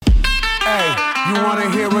You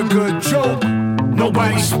wanna hear a good joke?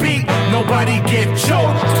 Nobody speak, nobody get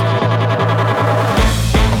choked.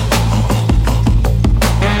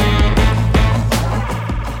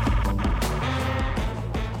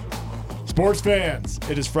 Sports fans,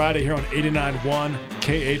 it is Friday here on 89.1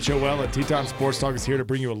 KHOL, and T-Time Sports Talk is here to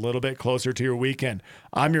bring you a little bit closer to your weekend.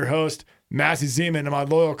 I'm your host, Massey Zeman, and my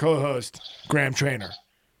loyal co-host, Graham Trainer.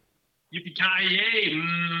 Yippee-ki-yay,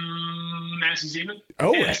 Massey Zeman.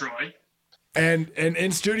 Oh, and Troy. And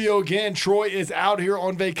in studio again, Troy is out here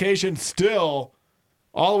on vacation still,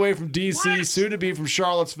 all the way from D.C., soon to be from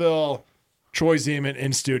Charlottesville. Troy Zeman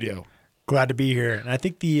in studio. Glad to be here. And I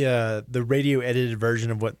think the radio edited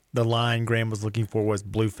version of what the line Graham was looking for was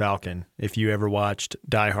Blue Falcon, if you ever watched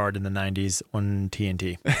Die Hard in the 90s on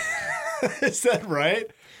TNT. Is that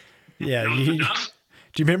right? Yeah. Do you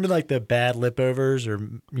remember like the bad lip-overs or,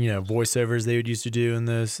 voiceovers they would used to do in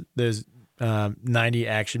those 90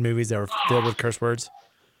 action movies that were filled with curse words?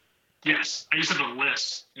 Yes. I used to have a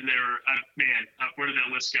list, and they were, where did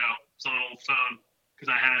that list go? It's on an old phone, because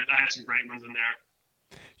I had some great ones in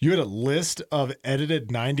there. You had a list of edited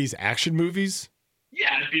 90s action movies?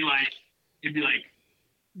 Yeah, it'd be like,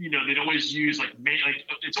 they'd always use they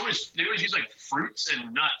always use like fruits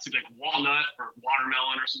and nuts, like walnut or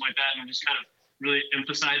watermelon or something like that, and just kind of really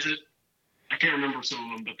emphasize it. I can't remember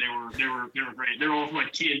some of them, but they were great. They were all from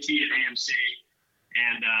like TNT and AMC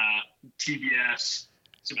and TBS,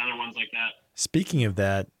 some other ones like that. Speaking of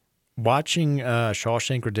that, watching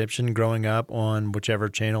Shawshank Redemption growing up on whichever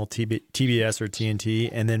channel, TBS or TNT,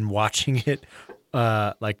 and then watching it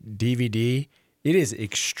like DVD, it is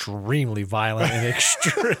extremely violent and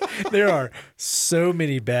there are so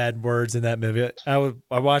many bad words in that movie. I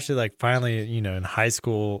watched it like finally, in high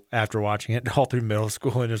school after watching it all through middle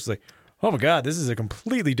school, and it was like, oh my God, this is a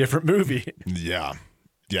completely different movie. Yeah.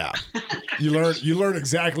 Yeah. You learn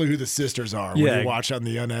exactly who the sisters are when you watch on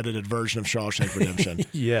the unedited version of Shawshank Redemption.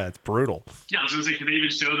 Yeah, it's brutal. Yeah, I was going to say, can they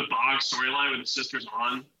even show the Bog storyline with the sisters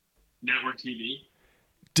on network TV?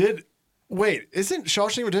 Wait, isn't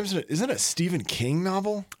Shawshank Redemption, isn't it a Stephen King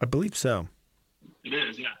novel? I believe so. It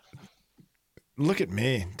is, yeah. Look at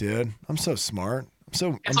me, dude. I'm so smart. It's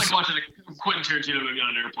like watching a Quentin Tarantino movie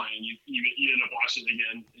on an airplane. You end up watching it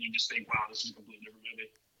again, and you just think, wow, this is a completely different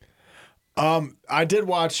movie. I did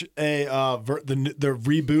watch the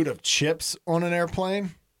reboot of Chips on an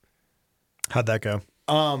airplane. How'd that go?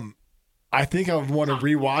 I think I would want to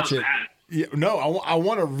rewatch it. Yeah, no, I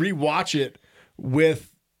want to rewatch it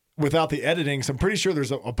without the editing. So I'm pretty sure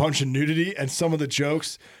there's a bunch of nudity and some of the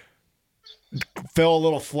jokes fell a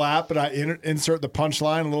little flat, but I insert the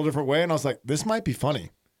punchline a little different way, and I was like, this might be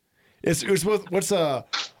funny. It was with what's the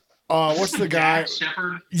guy? Dax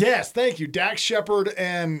Shepard? Yes, thank you. Dax Shepard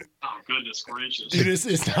and... Oh, goodness gracious. Dude,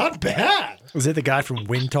 it's not bad. Was it the guy from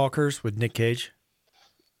Wind Talkers with Nick Cage?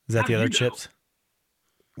 Is that the other Chips?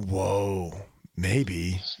 Whoa,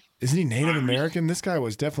 maybe. Isn't he Native American? This guy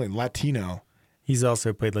was definitely Latino. He's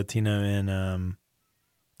also played Latino in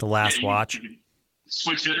The Last Watch.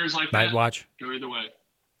 Switch hitters like Night that. Watch. Go either way.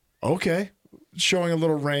 Okay. Showing a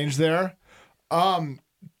little range there.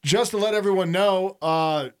 Just to let everyone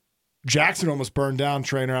know, Jackson almost burned down,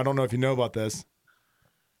 Trainer. I don't know if you know about this.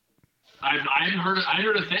 I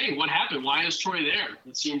heard a thing. What happened? Why is Troy there?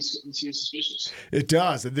 It seems suspicious. It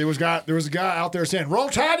does. There was a guy out there saying, "Roll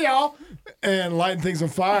Tide, y'all," and lighting things on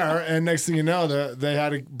fire. And next thing you know, they had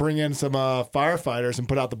to bring in some firefighters and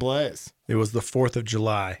put out the blaze. It was the 4th of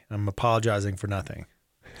July. I'm apologizing for nothing.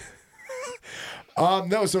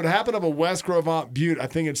 No, so it happened up a West Grovement Butte. I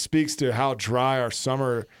think it speaks to how dry our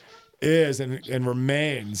summer is and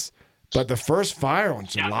remains. But the first fire on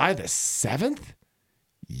July the 7th?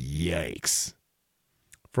 Yikes.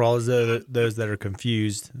 For all those that are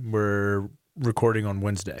confused, we're recording on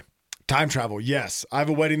Wednesday. Time travel, yes. I have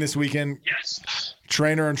a wedding this weekend. Yes.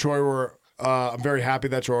 Trainer and Troy were, I'm very happy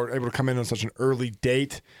that you're able to come in on such an early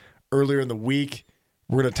date, earlier in the week.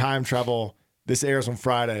 We're going to time travel. This airs on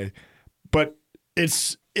Friday. But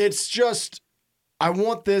it's just, I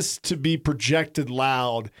want this to be projected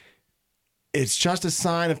loud. It's just a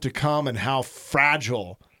sign of to come and how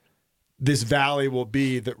fragile this valley will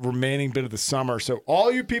be the remaining bit of the summer. So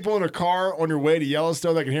all you people in a car on your way to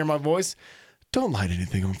Yellowstone that can hear my voice, don't light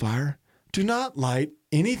anything on fire. Do not light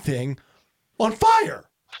anything on fire.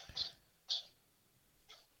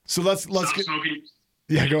 So let's get smoking.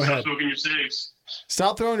 Yeah, go ahead. Stop smoking your cigs.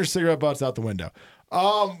 Stop throwing your cigarette butts out the window.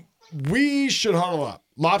 We should huddle up.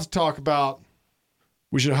 Lot to talk about.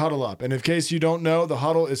 We should huddle up. And in case you don't know, the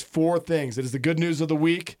huddle is 4 things. It is the good news of the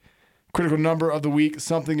week, critical number of the week,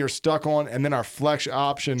 something you're stuck on, and then our flex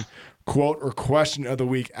option quote or question of the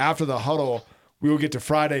week. After the huddle, we will get to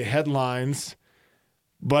Friday headlines.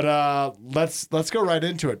 But let's go right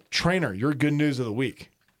into it. Trainer, your good news of the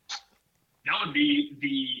week. That would be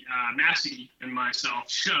the Massey and myself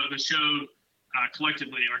show. The show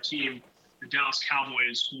collectively, our team, the Dallas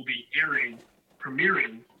Cowboys, will be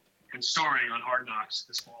premiering, and starring on Hard Knocks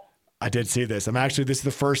this fall. I did see this. This is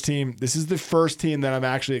the first team that I'm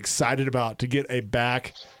actually excited about to get a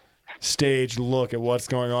backstage look at what's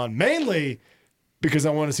going on. Mainly because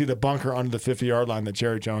I want to see the bunker under the 50-yard line that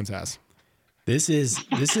Jerry Jones has. This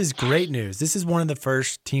is great news. This is one of the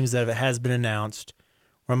first teams that has been announced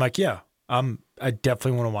where I'm like, yeah, I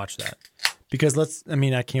definitely want to watch that. Because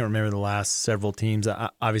I can't remember the last several teams.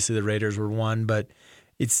 Obviously the Raiders were one, but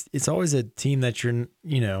it's always a team that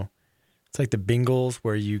it's like the Bengals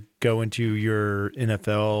where you go into your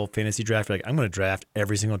NFL fantasy draft, you're like, I'm going to draft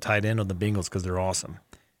every single tight end on the Bengals because they're awesome.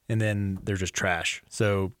 And then they're just trash.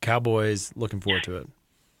 So Cowboys, looking forward to it.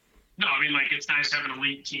 No, it's nice to have an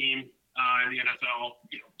elite team in the NFL,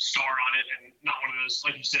 star on it, and not one of those,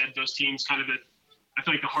 like you said, those teams kind of I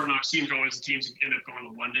feel like the Hard Knocks teams are always the teams that end up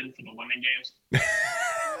going to London for the London games.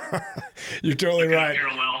 You're totally right.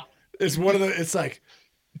 Parallel. It's like,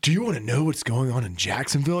 do you want to know what's going on in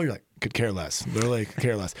Jacksonville? You're like, could care less. They're like,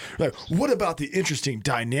 care less. Like, what about the interesting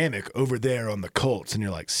dynamic over there on the Colts? And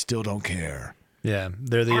you're like, still don't care. Yeah,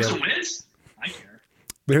 they're the Carson Wentz? I care.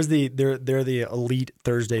 They're the elite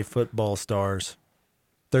Thursday night football stars.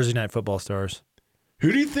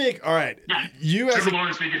 Who do you think? All right, Yeah. you as Trevor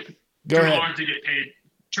Lawrence did get paid.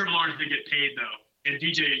 Trevor Lawrence did get paid though, and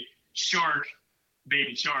DJ Shark,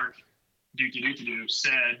 Baby Shark, Doo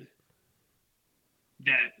said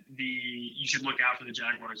that you should look out for the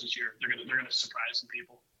Jaguars this year. They're gonna surprise some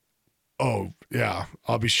people. Oh yeah,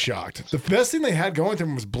 I'll be shocked. The best thing they had going to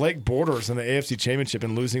them was Blake Bortles in the AFC Championship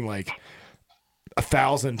and losing like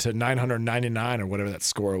 1,000 to 999 or whatever that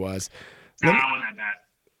score was. I wouldn't have that.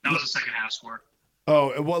 That was the second half score.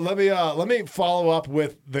 Oh well, let me follow up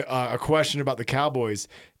with a question about the Cowboys.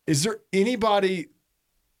 Is there anybody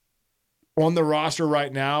on the roster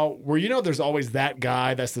right now where there's always that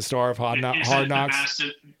guy that's the star of Hard Knocks? Isn't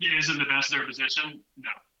the best in their position? No.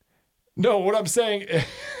 No, what I'm saying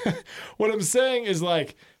is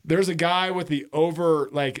like there's a guy with the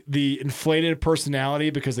inflated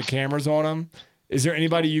personality because the camera's on him. Is there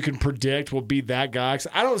anybody you can predict will be that guy? 'Cause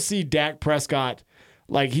I don't see Dak Prescott.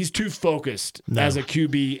 Like, he's too focused as a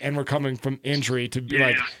QB, and we're coming from injury to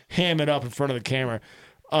be ham it up in front of the camera.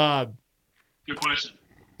 Good question.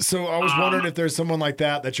 So I was wondering if there's someone like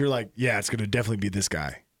that you're like, yeah, it's going to definitely be this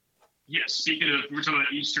guy. Yes. Speaking of, we were talking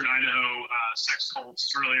about Eastern Idaho Sex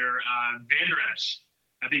Colts earlier. Vander Esch.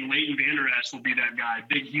 I think Leighton Vander Esch will be that guy.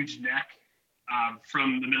 Big, huge neck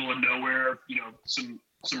from the middle of nowhere. Some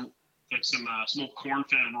old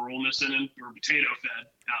corn-fed ruralness in him, or potato-fed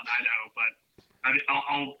out in Idaho, but.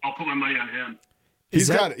 I'll put my money on him. He's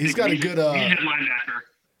got a good head linebacker.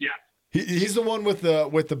 Yeah. He's the one with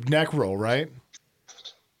the neck roll, right?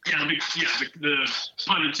 Yeah, the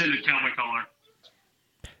pun intended cowboy collar.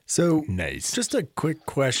 So nice. Just a quick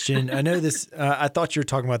question. I know this. I thought you were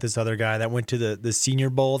talking about this other guy that went to the Senior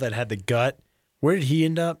Bowl that had the gut. Where did he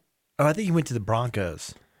end up? Oh, I think he went to the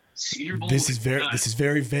Broncos. Senior Bowl. This is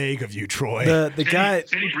very vague of you, Troy. The guy.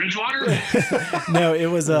 Teddy Bridgewater. No, it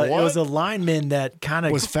was a lineman that kind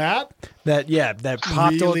of was fat. That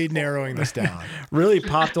popped really on, narrowing this down. Really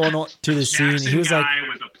popped on to the scene. Jackson He was guy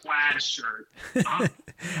like with a plaid shirt.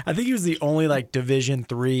 I think he was the only Division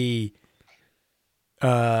III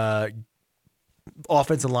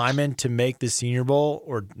offensive lineman to make the Senior Bowl,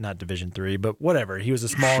 or not Division III, but whatever. He was a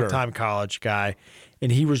small time college guy,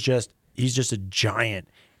 and he's just a giant.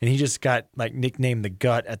 And he just got nicknamed the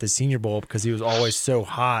Gut at the Senior Bowl because he was always so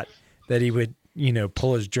hot that he would,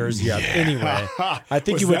 pull his jersey up. Anyway, I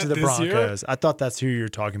think he went to the Broncos. Year? I thought that's who you were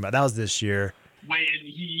talking about. That was this year. Wait,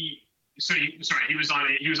 he was on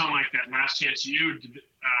that Last Chance U,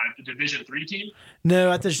 the Division III team. No,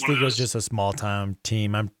 I just think it was just a small time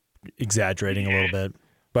team. I'm exaggerating a little bit,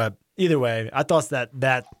 but either way, I thought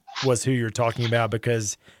that was who you were talking about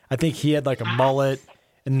because I think he had a mullet.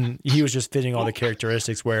 And he was just fitting all the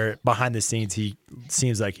characteristics where behind the scenes he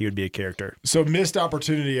seems like he would be a character. So missed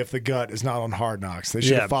opportunity if the Gut is not on Hard Knocks. They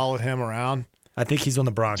should have followed him around. I think he's on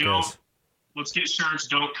the Broncos. Let's get shirts.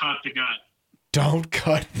 Don't cut the Gut. Don't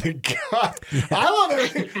cut the Gut.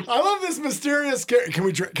 I love this mysterious character.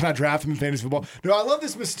 Can I draft him in fantasy football? No, I love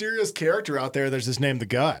this mysterious character out there. There's just named the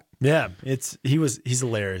Gut. Yeah, he's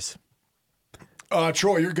hilarious.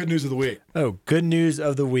 Troy, your good news of the week. Oh, good news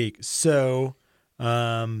of the week. So.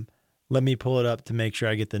 Let me pull it up to make sure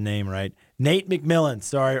I get the name right. Nate McMillan,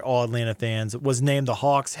 sorry, all Atlanta fans, was named the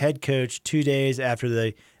Hawks head coach 2 days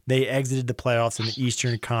after they exited the playoffs in the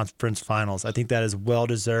Eastern Conference Finals. I think that is well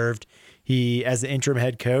deserved. He, as the interim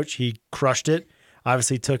head coach, he crushed it.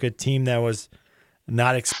 Obviously, took a team that was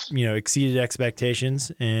not exceeded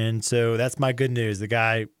expectations, and so that's my good news. The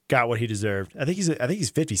guy got what he deserved. I think he's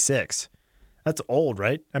 56. That's old,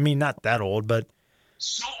 right? I mean, not that old, but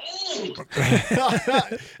So old.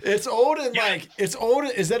 It's old and it's old.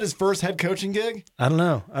 Is that his first head coaching gig? I don't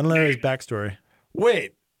know his backstory.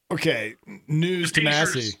 Wait. Okay. News to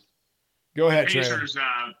Massey. Go ahead, Trainer. Pacers,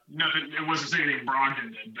 nothing. It wasn't the same thing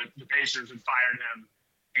Brogdon did, but the Pacers had fired him,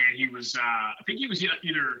 and he was. I think he was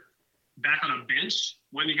either back on a bench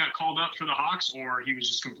when he got called up for the Hawks, or he was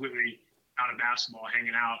just completely out of basketball,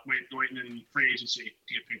 hanging out, waiting in free agency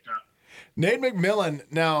to get picked up. Nate McMillan.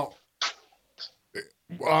 Now,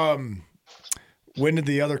 when did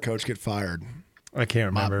the other coach get fired? I can't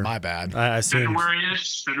remember. My bad. I assumed.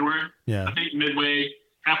 February. Yeah. I think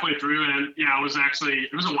halfway through, and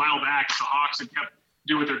it was a while back. The Hawks had kept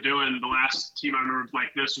doing what they're doing. The last team I remember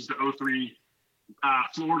like this was the 2003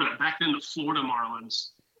 Florida. Back then, the Florida Marlins,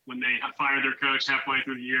 when they fired their coach halfway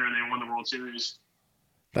through the year and they won the World Series.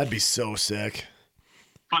 That'd be so sick.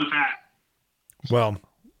 Fun fact.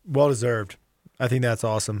 Well deserved. I think that's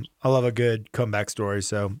awesome. I love a good comeback story.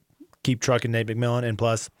 So keep trucking Nate McMillan, and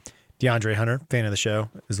plus DeAndre Hunter, fan of the show,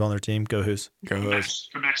 is on their team. Go Hoos. Go Hoos.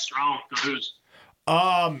 Come back strong. Go Hoos.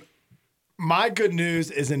 My good news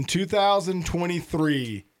is in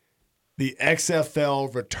 2023, the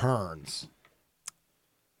XFL returns.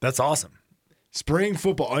 That's awesome. Spring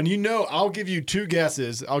football. And I'll give you two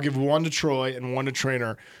guesses. I'll give one to Troy and one to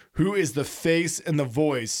Trainer. Who is the face and the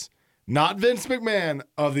voice, not Vince McMahon,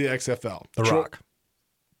 of the XFL? The Rock.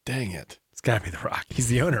 Dang it. It's got to be The Rock. He's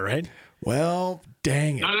the owner, right? Well,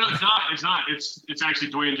 dang it. No, it's not. It's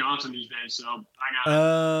actually Dwayne Johnson these days. So I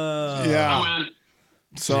got it. Yeah. I win.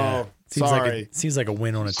 So, Seems sorry. Seems like a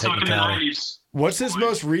win on a Stuck in the technicality. 90s. What's his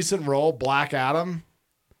most recent role? Black Adam?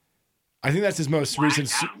 I think that's his most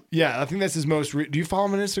recent. Adam? Yeah, I think that's his most. Do you follow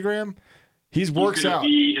him on Instagram? He He's works gonna out.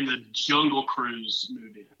 be in the Jungle Cruise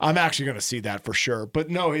movie. I'm actually going to see that for sure. But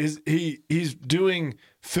no, he's doing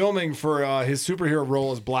filming for his superhero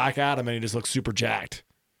role as Black Adam, and he just looks super jacked.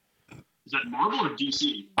 Is that Marvel or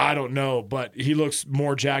DC? I don't know, but he looks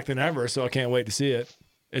more jacked than ever, so I can't wait to see it.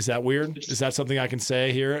 Is that weird? Is that something I can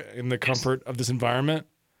say here in the comfort of this environment?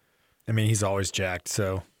 I mean, he's always jacked,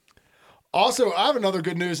 so. Also, I have another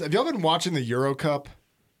good news. Have y'all been watching the Euro Cup?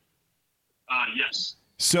 Yes.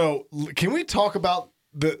 So can we talk about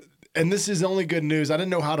and this is only good news. I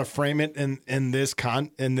didn't know how to frame it inside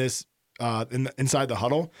the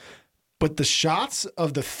huddle, but the shots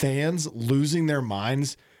of the fans losing their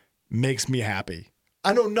minds makes me happy.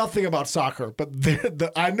 I know nothing about soccer, but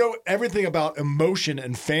I know everything about emotion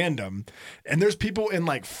and fandom. And there's people in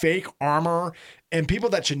like fake armor and people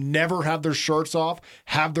that should never have their shirts off,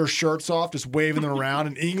 just waving them around.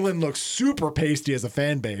 And England looks super pasty as a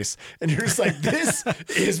fan base. And you're just like, this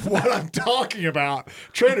is what I'm talking about.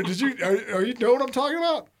 Trainer, are you know what I'm talking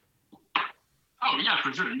about? Oh, yeah,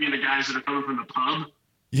 for sure. You mean the guys that are coming from the pub?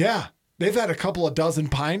 Yeah. They've had a couple of dozen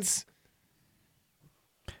pints.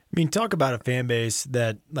 I mean, talk about a fan base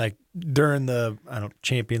that, like, during the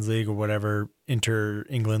Champions League or whatever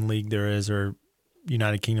inter-England league there is, or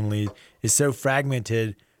United Kingdom league, is so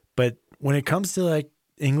fragmented. But when it comes to like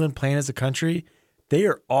England playing as a country, they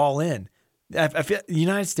are all in. I feel the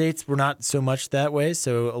United States, we're not so much that way,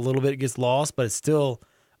 so a little bit gets lost, but it's still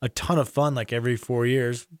a ton of fun. Like every 4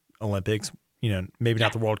 years, Olympics, maybe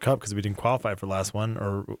not the World Cup because we didn't qualify for the last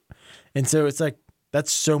one, and so it's like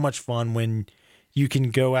that's so much fun when you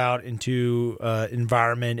can go out into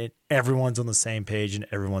environment and everyone's on the same page and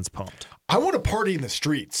everyone's pumped. I want to party in the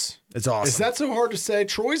streets. It's awesome. Is that so hard to say?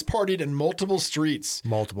 Troy's partied in multiple streets.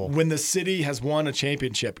 Multiple. When the city has won a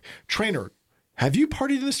championship. Trainer, have you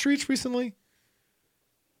partied in the streets recently?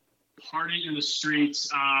 Party in the streets.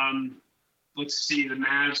 Let's see. The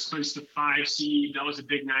Mavs placed the 5 seed. That was a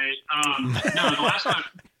big night. No, the last time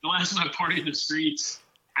I partied in the streets,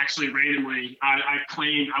 actually randomly, I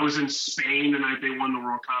claimed I was in Spain the night they won the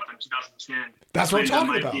World Cup in 2010. That's what I'm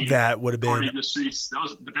talking about. That would have Party been in the streets. That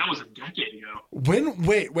was a decade ago.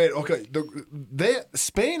 Wait, okay.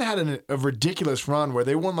 Spain had a ridiculous run where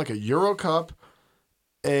they won like a Euro Cup,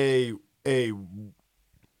 a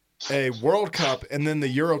World Cup, and then the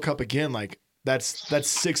Euro Cup again. Like that's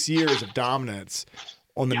 6 years of dominance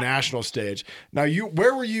on the national stage. Now,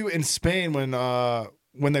 where were you in Spain when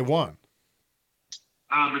they won?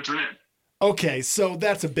 Madrid. Okay, so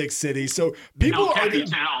that's a big city. So people El are.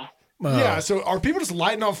 Capital. Yeah, so are people just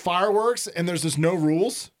lighting off fireworks and there's just no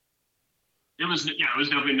rules? It was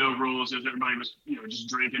definitely no rules. Everybody was, just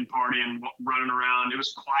drinking, partying, running around. It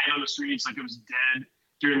was quiet on the streets, like it was dead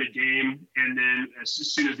during the game. And then as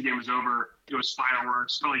soon as the game was over, it was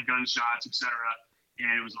fireworks, probably gunshots, etc.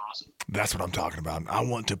 And it was awesome. That's what I'm talking about. I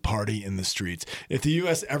want to party in the streets. If the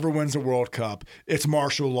U.S. ever wins a World Cup, it's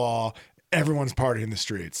martial law. Everyone's partying in the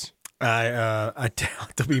streets. I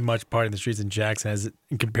doubt there'll be much party in the streets in Jackson as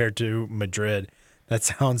compared to Madrid.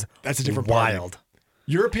 That's a different wild. Party.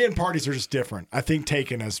 European parties are just different. I think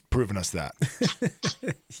Taken has proven us that.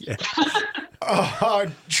 Yeah.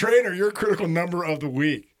 Trainer, your critical number of the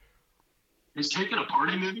week. Is Taken a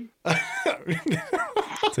party movie?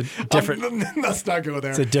 It's a different. Let's not go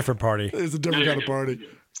there. It's a different party. It's a different kind of party.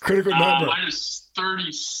 Critical number. Mine is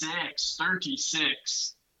 36.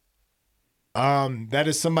 36. That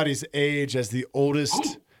is somebody's age as the oldest.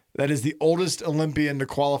 Ooh. That is the oldest Olympian to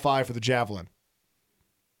qualify for the javelin.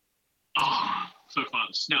 Oh, so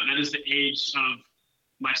close. No, that is the age of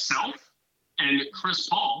myself and Chris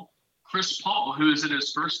Paul. Chris Paul, who is in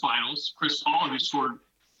his first finals. Chris Paul, who scored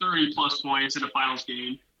 30-plus points in a finals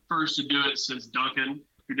game. First to do it since Duncan,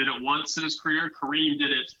 who did it once in his career. Kareem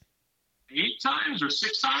did it 8 times or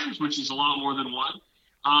 6 times, which is a lot more than one.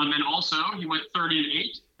 And also, he went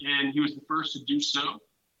 30-8, and he was the first to do so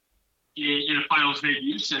in a finals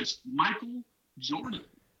debut since Michael Jordan.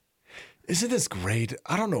 Isn't this great?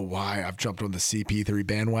 I don't know why I've jumped on the CP3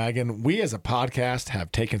 bandwagon. We as a podcast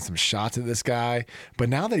have taken some shots at this guy, but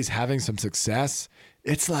now that he's having some success,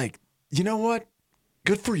 it's like, you know what?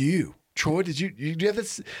 Good for you. Troy, do you have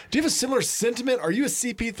this? Do you have a similar sentiment? Are you a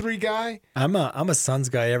CP3 guy? I'm a Suns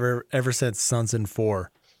guy ever since Suns in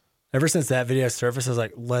 4. Ever since that video surfaced, I was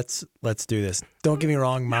like, let's do this. Don't get me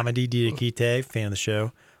wrong, Mamadi Diakite, fan of the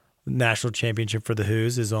show. National championship for the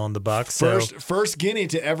Who's is on the Bucks. First Guinea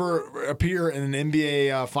to ever appear in an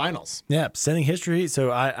NBA finals. Yeah, setting history.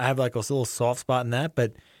 So I have like a little soft spot in that,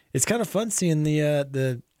 but it's kind of fun seeing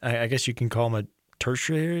the I guess you can call them a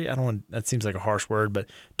tertiary. That seems like a harsh word,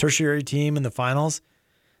 but tertiary team in the finals.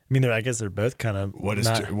 I mean, I guess they're both kind of. What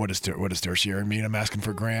does tertiary mean? I'm asking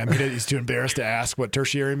for Graham. He's too embarrassed to ask what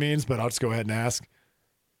tertiary means, but I'll just go ahead and ask.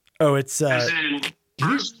 Oh, it's.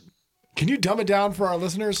 Can you dumb it down for our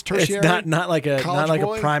listeners? Tertiary. It's not like a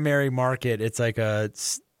primary market. It's like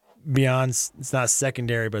it's beyond. It's not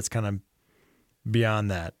secondary, but it's kind of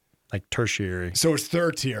beyond that, like tertiary. So it's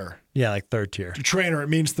third tier. Yeah, like third tier. Trainer, it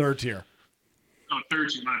means third tier. Oh, third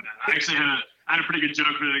tier, my bad. I actually had a pretty good joke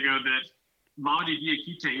a minute ago that Mamadi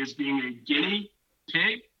Diakite is being a guinea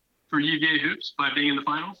pig for UVA hoops by being in the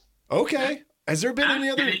finals. Okay. Has there been any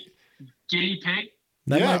other guinea pig?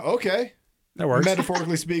 Okay. That works.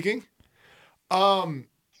 Metaphorically speaking.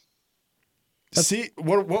 See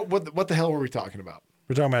what the hell were we talking about?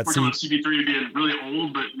 We're talking about CP3 being really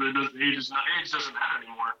old, but age doesn't matter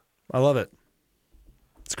anymore. I love it.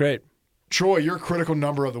 It's great. Troy, your critical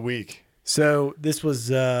number of the week. So this was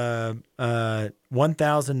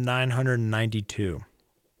 1,992.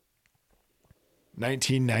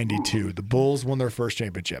 1992. The Bulls won their first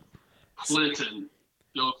championship.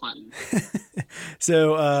 Bill Clinton.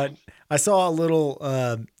 So I saw a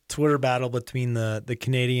little Twitter battle between the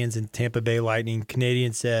Canadians and Tampa Bay Lightning.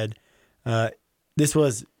 Canadians said this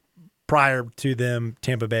was prior to them,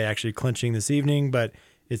 Tampa Bay actually clinching this evening, but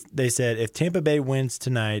they said if Tampa Bay wins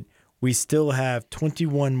tonight, we still have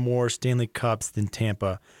 21 more Stanley Cups than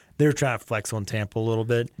Tampa. They're trying to flex on Tampa a little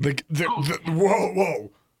bit. Whoa.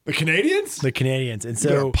 The Canadians? The Canadians. And you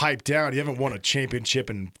so pipe down. You haven't won a championship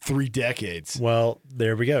in 3 decades. Well,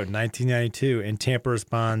 there we go. 1992. And Tampa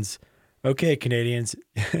responds, okay, Canadians,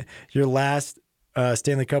 your last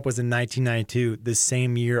Stanley Cup was in 1992, the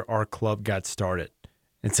same year our club got started.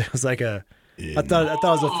 And so it was like I thought it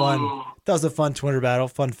was a fun Twitter battle.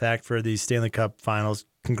 Fun fact for the Stanley Cup Finals.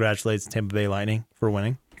 Congratulates Tampa Bay Lightning for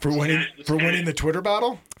winning. For winning the Twitter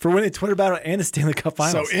battle? For winning the Twitter battle and the Stanley Cup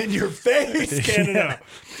Finals. So in your face, Canada. Yeah.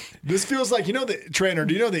 This feels like, Trainer,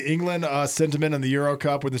 do you know the England sentiment in the Euro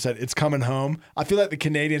Cup where they said it's coming home? I feel like the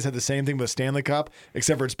Canadians had the same thing with Stanley Cup,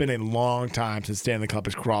 except for it's been a long time since Stanley Cup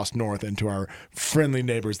has crossed north into our friendly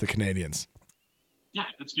neighbors, the Canadians. Yeah,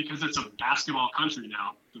 it's because it's a basketball country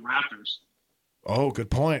now, the Raptors. Oh,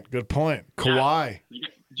 good point. Kawhi. Yeah.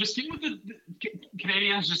 Just get with the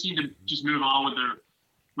Canadians. Just need to just move on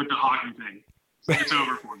with the hockey thing. It's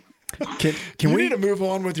over for them. Can we need to move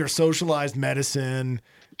on with your socialized medicine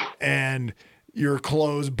and your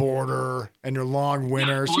closed border and your long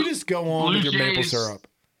winters? You just go on with your maple syrup.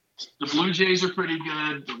 The Blue Jays are pretty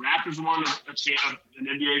good. The Raptors won an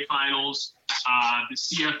NBA Finals. The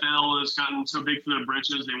CFL has gotten so big for their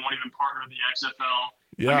britches they won't even partner with the XFL.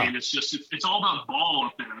 Yeah. I mean, it's all about ball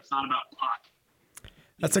up there. It's not about puck.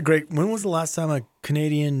 That's a great. When was the last time a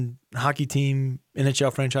Canadian hockey team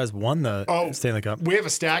NHL franchise won the Stanley Cup? We have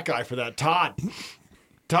a stat guy for that. Todd.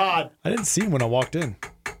 I didn't see him when I walked in.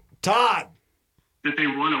 Todd. That they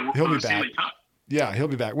won He'll be a Stanley back. Cup. Yeah, he'll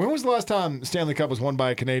be back. When was the last time Stanley Cup was won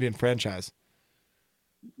by a Canadian franchise?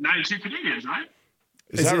 92 Canadians, right?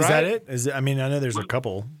 Is that right? That it? I mean, I know there's a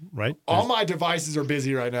couple, right? All my devices are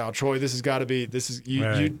busy right now, Troy. This has got to be. This is you.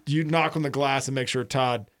 Right. You knock on the glass and make sure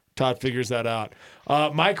Todd figures that out.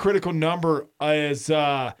 My critical number is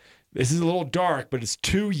this is a little dark, but it's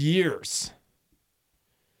 2 years,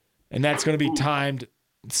 and that's going to be timed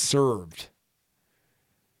served.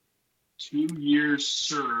 2 years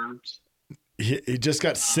served. He just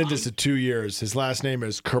got sentenced to 2 years. His last name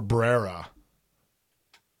is Cabrera.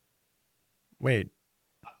 Wait.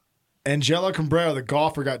 Angelo Cabrera, the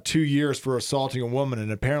golfer, got 2 years for assaulting a woman,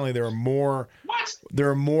 and apparently there are more. What? There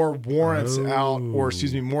are more warrants out, or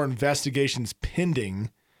excuse me, more investigations pending.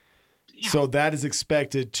 Yeah. So that is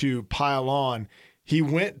expected to pile on. He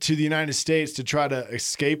went to the United States to try to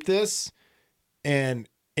escape this, and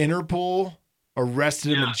Interpol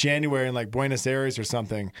arrested him in January in like Buenos Aires or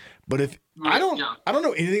something. But if I don't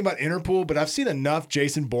know anything about Interpol, but I've seen enough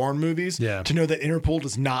Jason Bourne movies to know that Interpol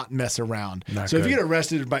does not mess around. If you get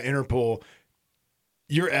arrested by Interpol,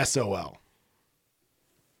 you're SOL.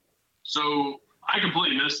 So I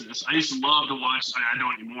completely missed this. I used to love to watch. I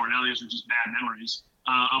don't anymore. Now these are just bad memories.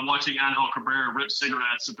 I'm watching Angel Cabrera rip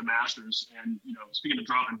cigarettes at the Masters, and speaking of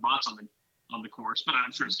dropping butts on the course, but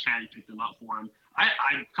I'm sure his caddy picked them up for him.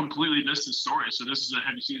 I completely missed this story. So this is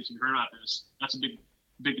have you seen this? Have you heard about this? That's a big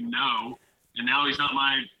no. And now he's not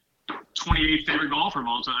my 28th favorite golfer of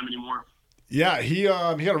all time anymore. Yeah, he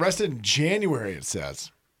got arrested in January, it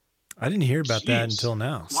says. I didn't hear about that until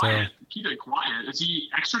now. Quiet. Keep it quiet. Is he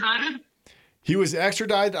extradited? He was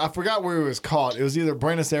extradited. I forgot where he was caught. It was either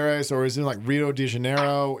Buenos Aires or it was in like Rio de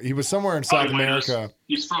Janeiro. He was somewhere in South America.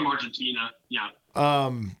 He's from Argentina. Yeah.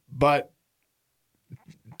 But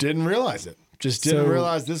didn't realize it. Just didn't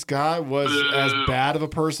realize this guy was as bad of a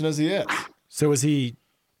person as he is. So was he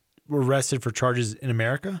arrested for charges in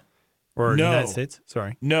America or the United States?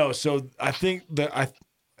 Sorry. No. So I think that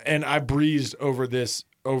I breezed over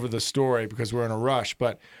the story because we're in a rush,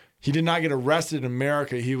 but he did not get arrested in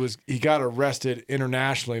America. He got arrested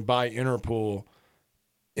internationally by Interpol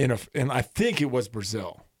in I think it was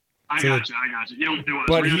Brazil. I got you. It was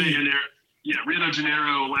but Rio de Janeiro. Yeah, Rio de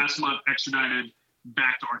Janeiro last month extradited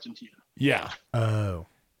back to Argentina. Yeah. Oh.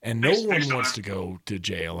 And no one wants to go to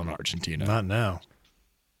jail in Argentina. Not now.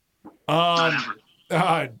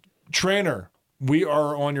 Trainer, we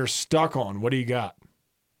are on your stuck on. What do you got?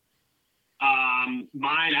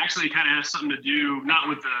 Mine actually kind of has something to do not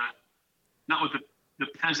with the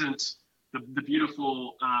peasants, the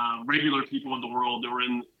beautiful regular people of the world that were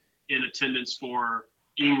in attendance for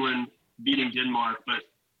England beating Denmark, but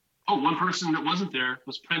one person that wasn't there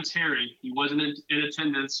was Prince Harry. He wasn't in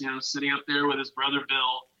attendance, sitting up there with his brother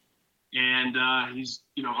Bill, and he's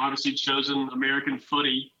obviously chosen American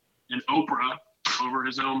footy and Oprah over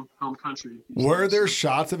his own home country. Were there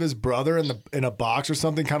shots of his brother in a box or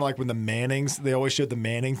something, kind of like when the Mannings? They always showed the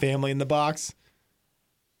Manning family in the box.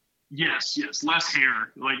 Yes, less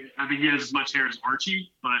hair. Like I think he has as much hair as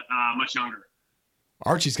Archie, but much younger.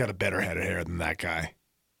 Archie's got a better head of hair than that guy.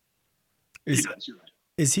 He does, you're right.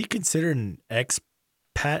 Is he considered an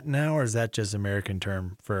expat now, or is that just American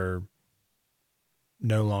term for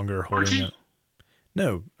no longer holding it?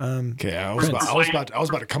 No. Okay, I was about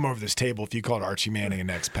to come over this table if you called Archie Manning an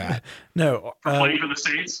expat. No. Playing for the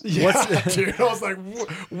Saints? Yeah, dude. I was like,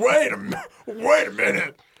 wait a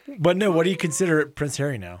minute. But no, what do you consider Prince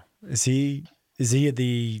Harry now? Is he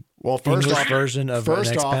the English version of an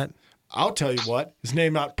expat? I'll tell you what, his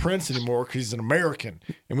name not Prince anymore because he's an American,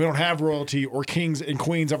 and we don't have royalty or kings and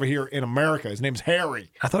queens over here in America. His name's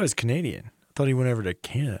Harry. I thought he was Canadian. I thought he went over to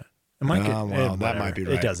Canada. That might be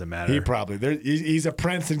right. It doesn't matter. He probably he's a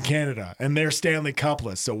prince in Canada, and they're Stanley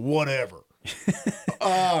Cupless, so whatever.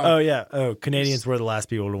 Canadians were the last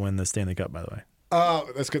people to win the Stanley Cup, by the way.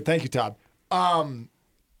 That's good. Thank you, Todd.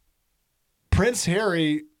 Prince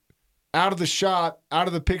Harry. Out of the shot, out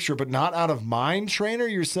of the picture, but not out of mind, Trainer?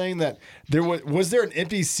 You're saying that there was there an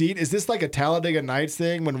empty seat? Is this like a Talladega Nights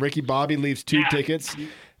thing when Ricky Bobby leaves two tickets?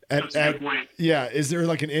 That's a good point. Yeah, is there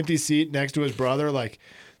like an empty seat next to his brother? Like,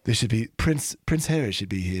 there should be Prince Harry should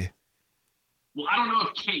be here. Well, I don't know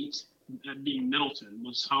if Kate, being Middleton,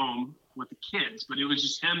 was home with the kids, but it was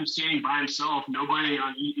just him standing by himself, nobody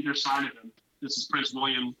on either side of him. This is Prince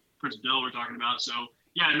William, Prince Bill we're talking about, so...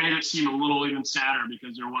 Yeah, it made it seem a little even sadder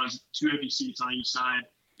because there was two empty seats on each side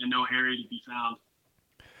and no Harry to be found.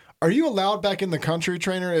 Are you allowed back in the country,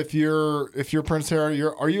 trainer? If you're Prince Harry,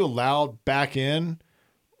 are you allowed back in,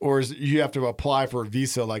 or is you have to apply for a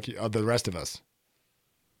visa like the rest of us?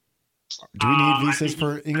 Do we need visas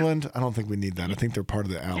for England? I don't think we need that. I think they're part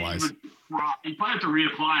of the Allies. You probably have to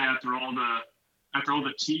reapply after all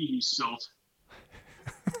the tea he spilt.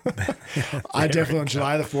 I definitely on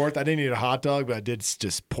July the 4th. I didn't eat a hot dog, but I did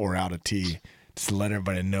just pour out a tea just to let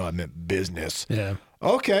everybody know I meant business. Yeah.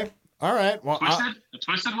 Okay. All right. Well, The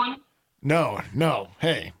twisted one? No.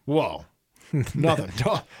 Hey, whoa. Nothing.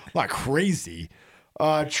 Not crazy.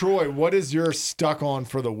 Troy, what is your stuck on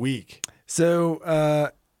for the week? So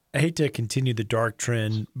I hate to continue the dark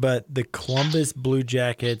trend, but the Columbus Blue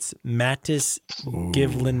Jackets, Matis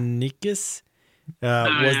Givlenikis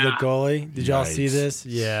was the goalie. Did y'all see this?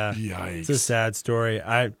 Yeah. Yikes. It's a sad story.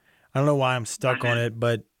 I don't know why I'm stuck on it,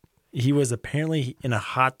 but he was apparently in a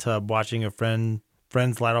hot tub watching a friend's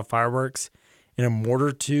light off fireworks, and a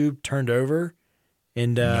mortar tube turned over,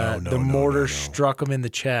 and the mortar struck him in the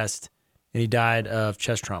chest, and he died of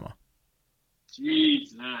chest trauma.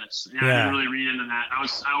 Jesus. Yeah, I didn't really read into that. I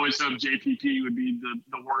always hoped JPP would be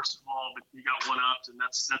the worst of all, but you got one upped, and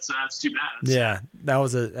that's too bad.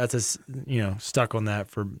 That's stuck on that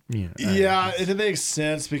for Yeah, it makes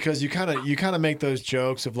sense because you kind of make those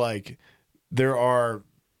jokes of like there are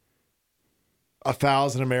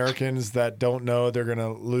 1,000 Americans that don't know they're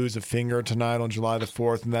gonna lose a finger tonight on July the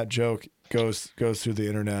 4th, and that joke goes through the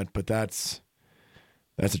internet, but that's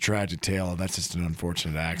a tragic tale. That's just an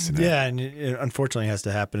unfortunate accident. Yeah, and it unfortunately has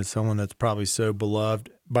to happen to someone that's probably so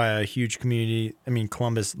beloved by a huge community. I mean,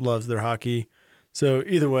 Columbus loves their hockey. So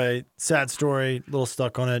either way, sad story, a little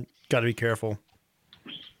stuck on it. Got to be careful.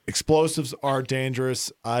 Explosives are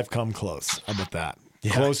dangerous. I've come close. How about that?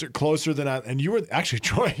 Yeah. Closer than I. And you were actually,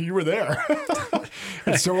 Troy, you were there.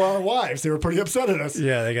 And so were our wives. They were pretty upset at us.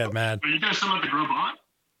 Yeah, they got mad. Are you guys still at the Grove on?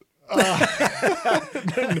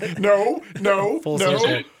 No. Full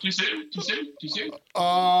Too soon.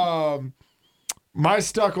 My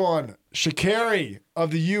stuck on Sha'Carri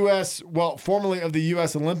of the U.S. Well, formerly of the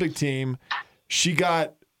U.S. Olympic team. She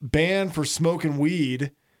got banned for smoking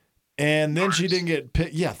weed, and then she didn't get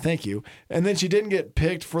picked. Yeah, thank you. And then she didn't get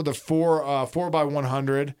picked for the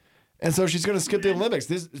 4x100. And so she's going to skip the Olympics.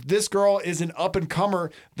 This girl is an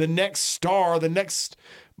up-and-comer, the next star, the next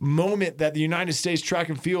moment that the United States track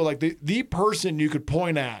and field, like the person you could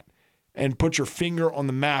point at and put your finger on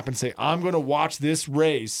the map and say, I'm going to watch this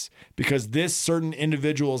race because this certain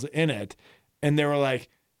individual's in it. And they were like,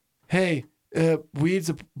 hey, weed's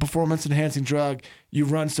a performance-enhancing drug. You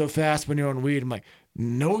run so fast when you're on weed. I'm like,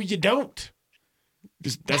 no, you don't. You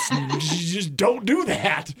just don't do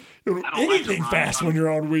that. You don't do anything fast when you're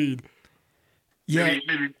on weed. Yeah,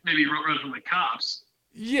 maybe run from the cops.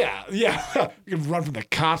 Yeah. You can run from the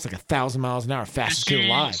cops like 1,000 miles an hour, fastest kid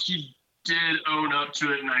alive. She did own up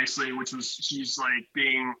to it nicely, which was she's like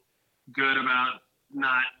being good about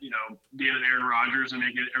not, being an Aaron Rodgers and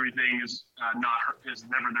making everything is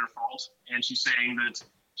never their fault. And she's saying that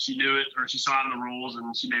she knew it or she saw it in the rules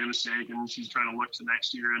and she made a mistake and she's trying to look to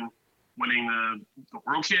next year and winning the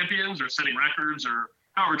world champions or setting records or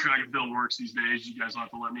however track and field works these days. You guys will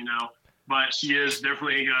have to let me know. But she is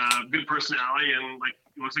definitely a good personality and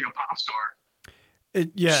looks like a pop star.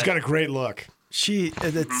 She's got a great look. She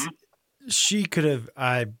could have.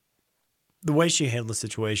 The way she handled the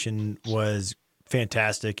situation was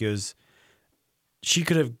fantastic. She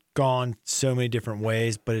could have gone so many different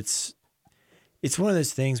ways, but it's one of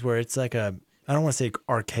those things where it's like I don't want to say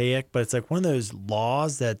archaic, but it's like one of those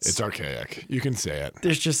laws it's archaic. You can say it.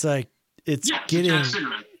 There's just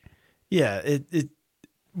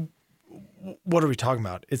what are we talking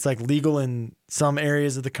about? It's like legal in some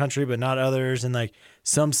areas of the country, but not others. And like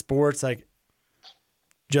some sports, like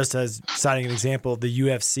just as citing an example, the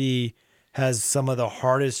UFC has some of the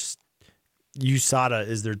hardest. USADA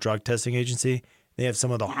is their drug testing agency. They have some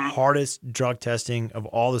of the hardest drug testing of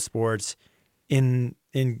all the sports in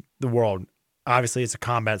the world. Obviously, it's a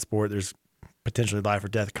combat sport. There's potentially life or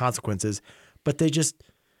death consequences, but they just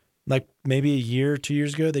maybe a year or 2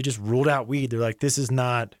 years ago, they just ruled out weed. They're like,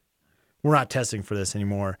 we're not testing for this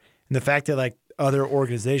anymore. And the fact that other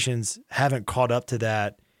organizations haven't caught up to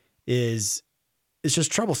that it's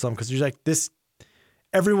just troublesome because there's this.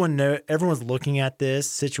 Everyone's looking at this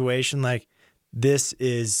situation like this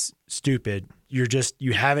is stupid. You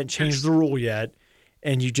haven't changed the rule yet,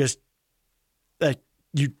 and you just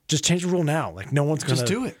change the rule now. No one's gonna just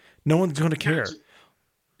do it. No one's gonna care.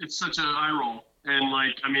 It's such an eye roll, and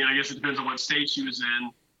I guess it depends on what state she was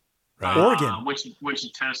in. Right. Oregon. When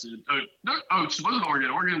she tested. She wasn't Oregon.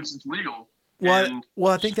 Oregon's legal.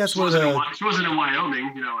 Well, I think that's where she wasn't in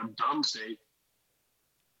Wyoming, a dumb state.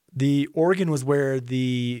 The Oregon was where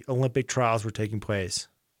the Olympic trials were taking place.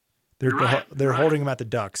 They're holding them at the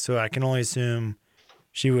Ducks, so I can only assume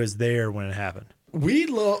she was there when it happened. Weed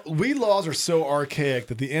laws are so archaic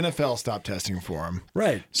that the NFL stopped testing for them.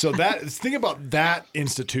 Right. So think about that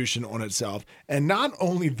institution on itself. And not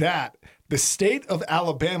only that, the state of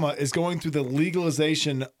Alabama is going through the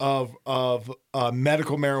legalization of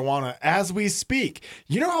medical marijuana as we speak.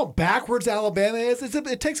 You know how backwards Alabama is?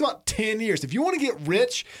 It takes about 10 years. If you want to get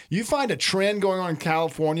rich, you find a trend going on in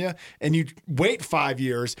California and you wait 5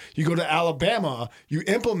 years. You go to Alabama, you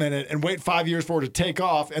implement it and wait 5 years for it to take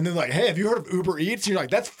off. And then like, hey, have you heard of Uber Eats? And you're like,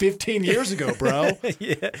 that's 15 years ago, bro.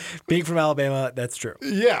 Yeah. Being from Alabama, that's true.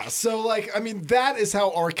 Yeah. So like, I mean, that is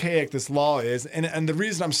how archaic this law is. And the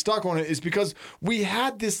reason I'm stuck on it is because we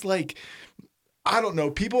had this like, I don't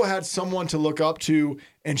know, people had someone to look up to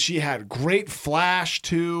and she had great flash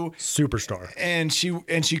too. Superstar. And she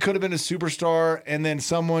could have been a superstar. And then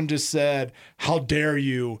someone just said, how dare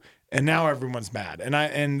you? And now everyone's mad. And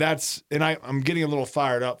I'm getting a little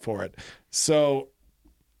fired up for it. So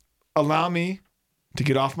allow me to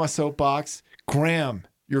get off my soapbox. Graham,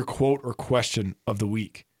 your quote or question of the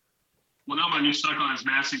week. Well, now my new stuck on his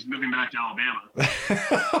mask, he's moving back to Alabama.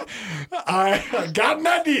 I got an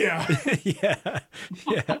idea. Yeah.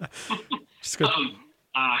 Just go.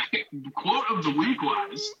 The quote of the week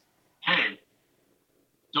was, hey,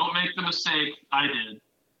 don't make the mistake I did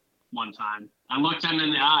one time. I looked him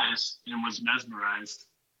in the eyes and was mesmerized.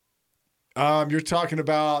 You're talking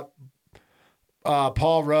about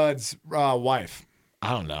Paul Rudd's wife.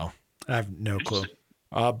 I don't know. I have no clue.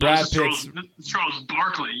 Brad Pitt's. This is Charles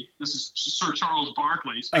Barkley. This is Sir Charles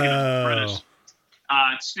Barkley. Speaking of British.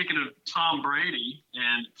 Speaking of Tom Brady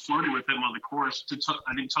and flirting with him on the course,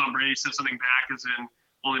 I think Tom Brady said something back as in,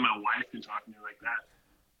 only my wife can talk to me like that.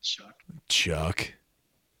 Chuck.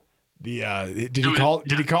 Did he call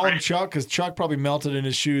him Chuck? Because Chuck probably melted in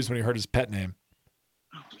his shoes when he heard his pet name.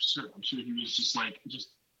 Oh, I'm sure he was just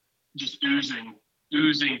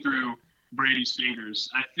oozing through Brady's fingers.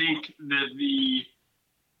 I think that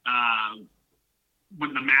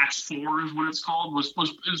when the match 4 is what it's called, it was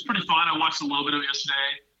pretty fun. I watched a little bit of it yesterday.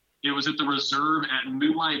 It was at the reserve at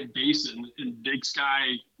Moonlight Basin in Big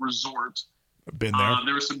Sky Resort. I've been there.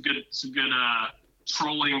 There was some good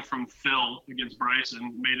trolling from Phil against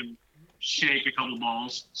Bryson. Made him shake a couple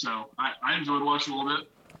balls. So I enjoyed watching a little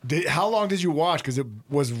bit. How long did you watch? Because it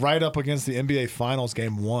was right up against the NBA Finals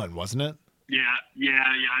Game 1, wasn't it? Yeah.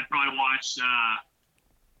 I probably watched. I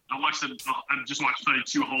just watched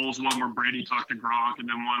 2 holes. One where Brady talked to Gronk, and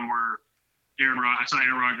then one where I saw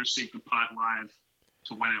Aaron Rodgers sink the putt live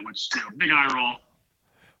to win it, which big eye roll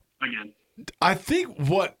again. I think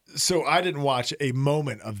so I didn't watch a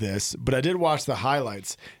moment of this, but I did watch the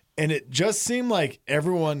highlights, and it just seemed like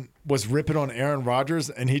everyone was ripping on Aaron Rodgers,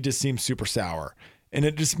 and he just seemed super sour. And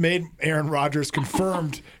it just made Aaron Rodgers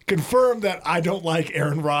confirmed that I don't like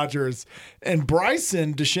Aaron Rodgers. And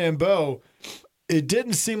Bryson DeChambeau, it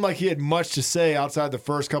didn't seem like he had much to say outside the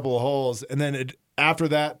first couple of holes. And then after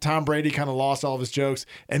that, Tom Brady kind of lost all of his jokes,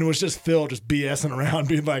 and it was just Phil just BSing around,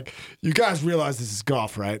 being like, you guys realize this is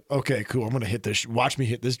golf, right? Okay, cool. I'm going to hit this. Watch me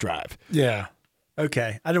hit this drive. Yeah.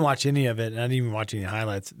 Okay. I didn't watch any of it, and I didn't even watch any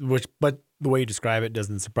highlights, but the way you describe it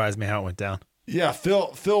doesn't surprise me how it went down. Yeah,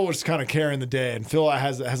 Phil was kind of carrying the day, and Phil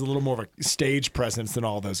has a little more of a stage presence than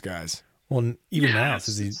all those guys. Well, even now,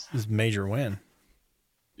 since his major win.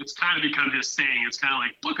 It's kind of become his thing. It's kind of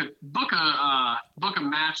like book a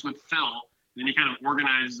match with Phil. Then he kind of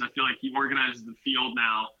organizes. I feel like he organizes the field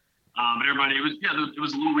now. But everybody, it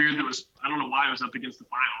was a little weird. I don't know why it was up against the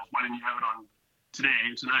finals. Why didn't you have it on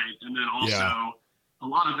tonight? And then also a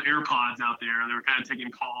lot of AirPods out there. They were kind of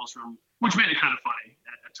taking calls from, which made it kind of funny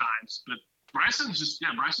at times. But Bryson's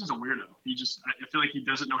a weirdo. I feel like he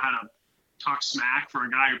doesn't know how to talk smack for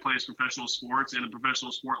a guy who plays professional sports, and a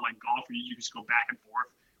professional sport like golf, where you just go back and forth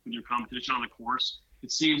with your competition on the course.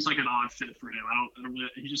 It seems like an odd fit for him.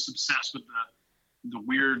 He's just obsessed with the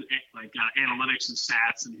weird analytics and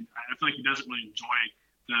stats, and I feel like he doesn't really enjoy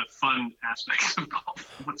the fun aspects of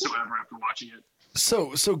golf whatsoever after watching it.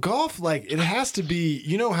 So golf, like, it has to be,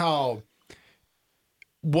 you know how.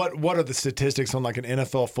 What are the statistics on like an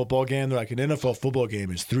NFL football game? They're like, an NFL football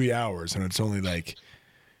game is 3 hours and it's only like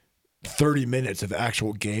 30 minutes of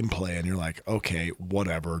actual gameplay, and you're like, okay,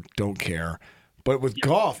 whatever, don't care. But with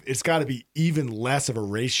golf, it's got to be even less of a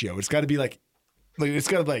ratio. It's got to be like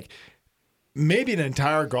maybe an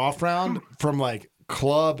entire golf round from like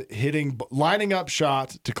club hitting, lining up shot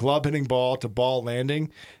to club hitting ball to ball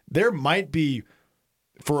landing. There might be,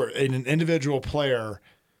 for an individual player,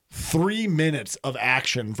 3 minutes of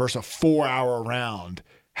action versus a 4-hour round.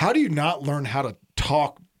 How do you not learn how to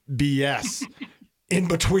talk BS in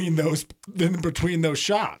between those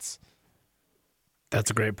shots.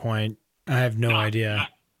 That's a great point. I have no idea.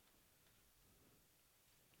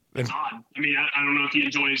 It's odd. I mean, I don't know if he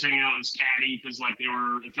enjoys hanging out with his caddy because I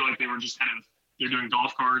feel like they were just they're doing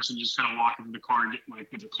golf carts and just kind of walking to the car and getting with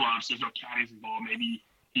the clubs. There's no caddies involved. Maybe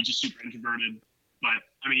he's just super introverted. But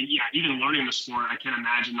I mean, yeah, even learning the sport, I can't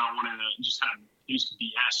imagine not wanting to just kind of use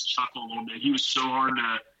BS, chuckle a little bit. He was so hard to,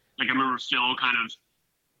 I remember Phil kind of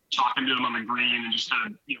talking to him on the green and just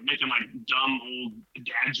kind of, making dumb old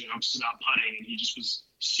dad jokes about putting. And he just was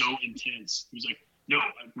so intense. He was like, no,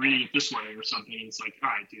 I'm reading it this way or something. And it's like, all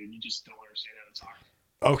right, dude, you just don't understand how to talk.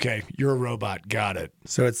 Okay, you're a robot. Got it.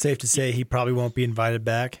 So it's safe to say he probably won't be invited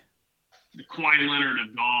back? The Kawhi Leonard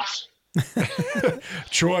of golf.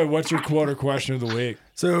 Troy, what's your quote or question of the week?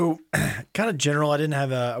 So kind of general.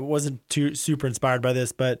 I wasn't too super inspired by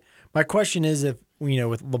this, but my question is if,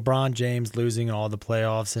 with LeBron James losing all the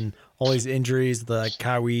playoffs and all these injuries, like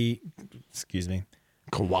Kawhi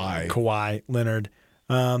Leonard,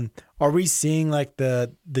 are we seeing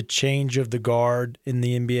the change of the guard in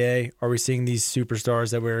the NBA? Are we seeing these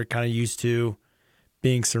superstars that we're kind of used to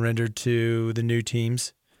being surrendered to the new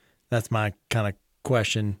teams? That's my kind of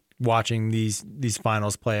question watching these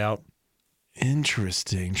finals play out.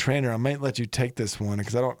 Interesting. Trainer, I might let you take this one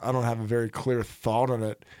because I don't have a very clear thought on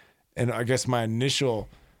it. And I guess my initial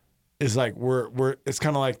is it's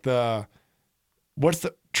kind of like what's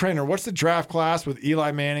the draft class with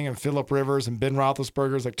Eli Manning and Phillip Rivers and Ben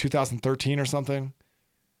Roethlisberger's 2013 or something?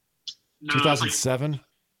 No, 2007?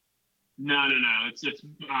 No. It's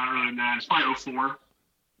earlier than that. It's probably 04.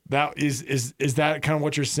 That is that kind of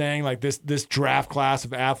what you're saying? Like this draft class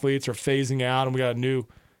of athletes are phasing out and we got a new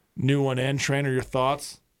one in. Trainer, your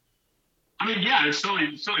thoughts? I mean, yeah, it's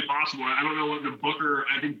certainly possible. I don't know what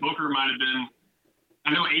I think Booker might have been.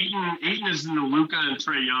 I know Ayton is in the Luka and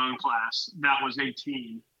Trae Young class. That was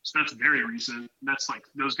 18. So that's very recent. That's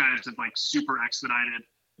those guys have super expedited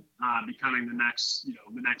becoming the next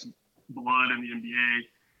blood in the NBA.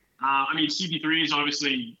 I mean, CP3 is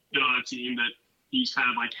obviously been on a team that he's kind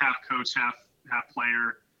of half coach, half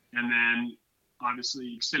player, and then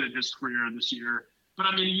obviously extended his career this year. But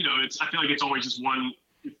I mean, I feel like it's always just one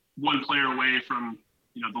player away from,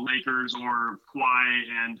 the Lakers or Kawhi,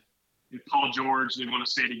 and if Paul George, they want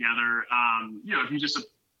to stay together. If you just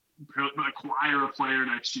acquire a player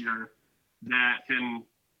next year that can,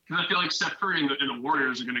 because I feel like Steph Curry and the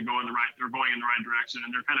Warriors are going to go in the right direction,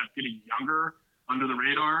 and they're kind of getting younger under the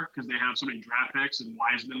radar because they have so many draft picks, and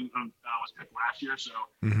Wiseman was picked last year. So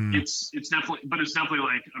it's definitely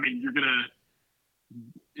I mean, you're gonna,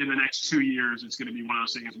 in the next 2 years, it's going to be one of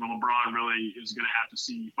those things where LeBron really is going to have to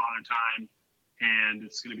see father time, and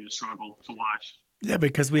it's going to be a struggle to watch. Yeah,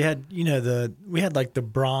 because we had the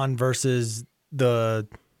Bron versus the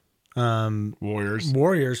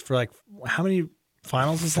Warriors for how many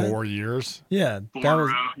finals was that? 4 years. Yeah,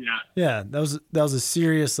 that was a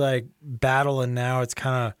serious battle, and now it's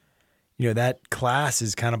kind of that class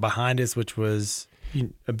is kind of behind us, which was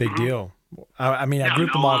a big deal. I mean, I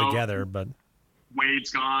grouped them all together, but.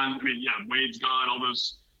 Wade's gone. I mean, Wade's gone. All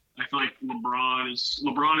those. I feel like LeBron and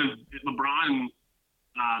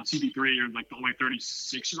CP3 are the only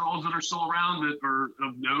 36-year-olds that are still around that are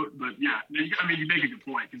of note. But yeah, I mean, you make a good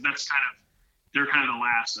point because they're kind of the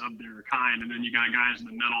last of their kind, and then you got guys in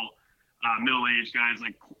the middle-aged guys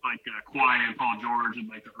like Kawhi and Paul George in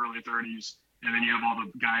the early 30s, and then you have all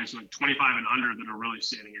the guys 25 and under that are really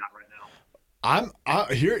standing out right now.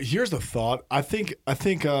 Here's the thought. I think.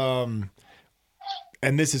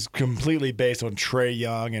 And this is completely based on Trae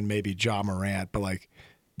Young and maybe Ja Morant, but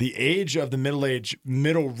the age of the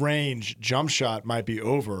middle range jump shot might be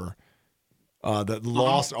over. The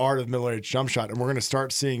lost art of middle range jump shot, and we're going to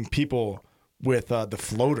start seeing people with the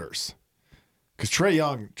floaters, because Trae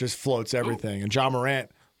Young just floats everything, and Ja Morant,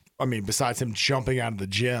 I mean, besides him jumping out of the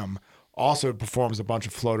gym, also performs a bunch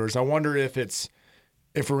of floaters. I wonder if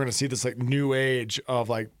we're going to see this new age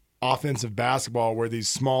of offensive basketball where these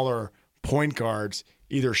smaller point guards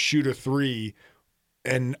either shoot a three,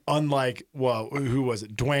 and unlike who was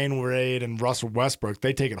it, Dwayne Wade and Russell Westbrook,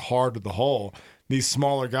 they take it hard to the hole. These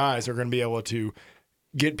smaller guys are going to be able to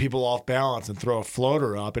get people off balance and throw a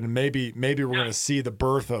floater up, and maybe we're going to see the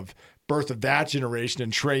birth of that generation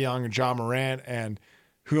and Trae Young and Ja Morant, and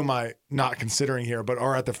who am I not considering here, but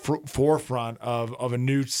are at the forefront of a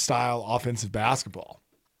new style offensive basketball.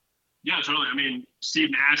 Yeah, totally. I mean,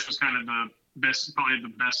 Steve Nash was kind of probably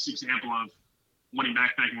the best example of winning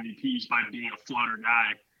back-to-back MVPs by being a floater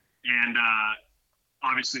guy. And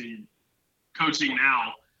obviously, coaching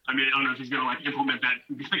now, I mean, I don't know if he's going to like implement that.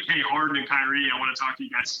 Be like, hey, Harden and Kyrie, I want to talk to you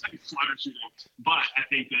guys like flutter shooting. But I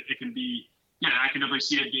think that it can be, I can definitely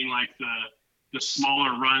see it being like the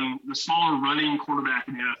smaller running quarterback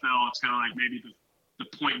in the NFL. It's kind of like maybe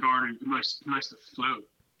the point guard who likes to float.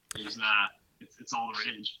 It's all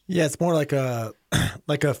the rage. Yeah, it's more like a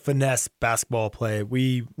finesse basketball play.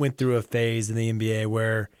 We went through a phase in the NBA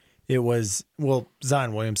where it was,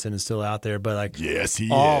 Zion Williamson is still out there, but like yes, he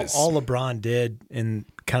is. All LeBron did, and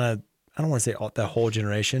kind of, I don't want to say that whole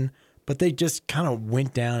generation, but they just kind of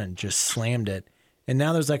went down and just slammed it. And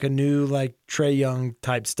now there's like a new like Trae Young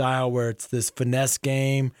type style where it's this finesse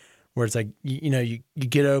game where it's like, you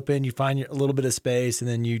get open, you find a little bit of space, and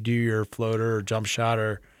then you do your floater or jump shot.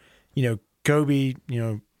 Or, Kobe,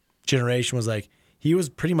 generation was like, he was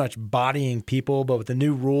pretty much bodying people, but with the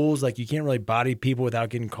new rules, like you can't really body people without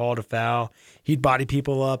getting called a foul. He'd body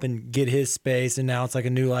people up and get his space, and now it's like a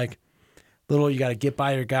new like little, you got to get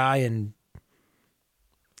by your guy and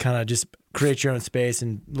kind of just create your own space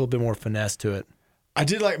and a little bit more finesse to it.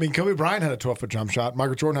 Kobe Bryant had a 12-foot jump shot.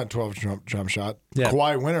 Michael Jordan had a 12-foot jump shot. Yeah.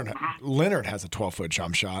 Kawhi Leonard has a 12-foot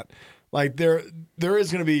jump shot. Like there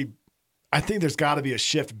is going to be, I think there's got to be a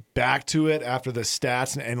shift back to it after the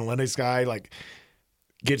stats and analytics guy like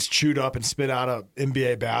gets chewed up and spit out of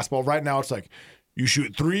NBA basketball. Right now it's like you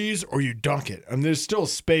shoot threes or you dunk it. And there's still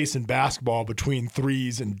space in basketball between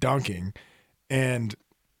threes and dunking. And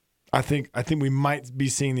I think we might be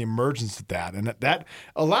seeing the emergence of that, and that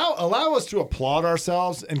allow us to applaud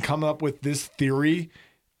ourselves and come up with this theory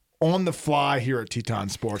on the fly here at Teton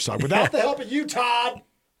Sports Talk without the help of you, Todd.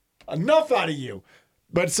 Enough out of you.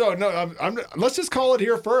 But so no, let's just call it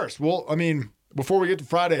here first. Well, I mean, before we get to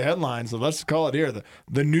Friday headlines, so let's just call it here.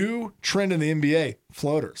 The new trend in the NBA: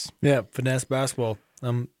 floaters. Yeah, finesse basketball.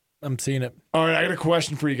 I'm seeing it. All right, I got a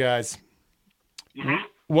question for you guys. Mm-hmm.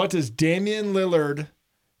 What does Damian Lillard,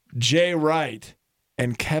 Jay Wright,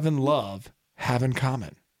 and Kevin Love have in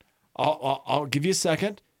common? I'll give you a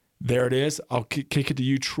second. There it is. I'll kick it to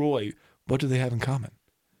you, Troy. What do they have in common?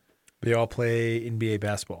 They all play NBA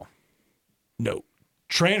basketball. No.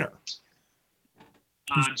 Trainer.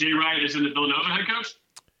 Jay Wright is in the Villanova head coach?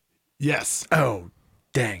 Yes. Oh,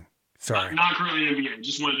 dang. Sorry. Not currently in the NBA.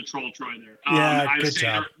 Just wanted to troll Troy there. Yeah, I good say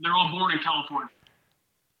job. They're all born in California.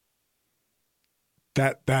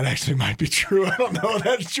 That actually might be true. I don't know if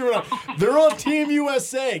that's true or not. They're on Team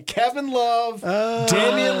USA. Kevin Love,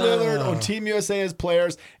 Damian Lillard on Team USA as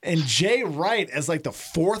players, and Jay Wright as like the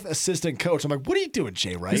fourth assistant coach. I'm like, what are you doing,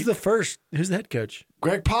 Jay Wright? Who's the head coach?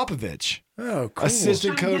 Greg Popovich. Oh, cool.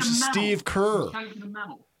 Assistant coach He's trying to Steve Kerr. He's trying to get a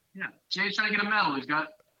medal. Yeah, Jay's trying to get a medal. He's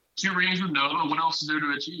got 2 rings with Nova. What else is there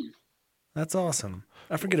to achieve? That's awesome.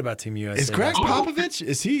 I forget about Team USA. Is Greg Oh. Popovich,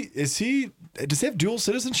 does he have dual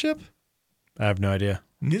citizenship? I have no idea.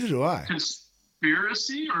 Neither do I.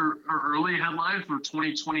 Conspiracy or early headline for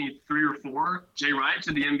 2023 or 4, Jay Wright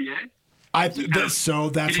to the NBA? So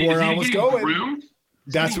that's where I was going. Groomed?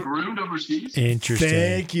 That's Getting groomed overseas? Interesting.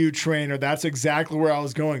 Thank you, trainer. That's exactly where I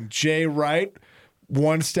was going. Jay Wright,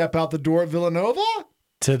 one step out the door at Villanova.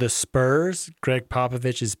 To the Spurs, Greg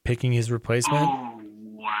Popovich is picking his replacement. Oh,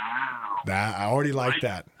 wow. I already like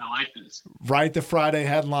that. I like this. Write the Friday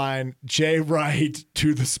headline, Jay Wright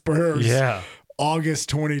to the Spurs. Yeah. August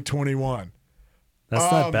 2021.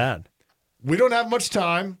 That's not bad. We don't have much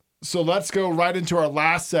time, so let's go right into our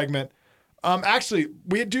last segment. Actually,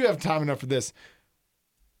 we do have time enough for this.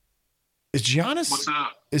 Is What's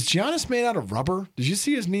up? Giannis made out of rubber? Did you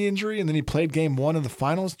see his knee injury and then he played game 1 of the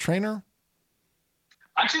finals, trainer?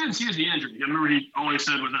 I actually didn't see his knee injury. I remember he always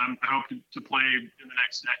said was I hope to play in the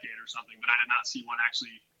next decade or something, but I did not see what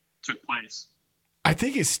actually took place. I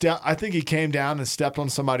think he came down and stepped on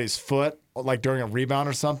somebody's foot, like during a rebound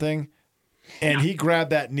or something, and he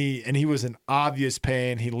grabbed that knee, and he was in obvious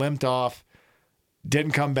pain. He limped off,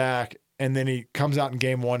 didn't come back, and then he comes out in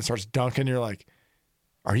game 1 and starts dunking. You're like,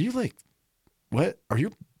 are you like, what? Are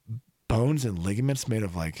your bones and ligaments made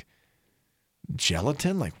of like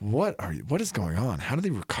gelatin? Like what is going on? How do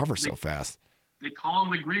they recover so fast? They call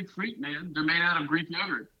them the Greek freak, man. They're made out of Greek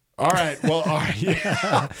yogurt. All right. Well, all right,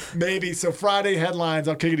 yeah, maybe. So Friday headlines,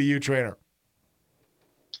 I'll kick it to you, trainer.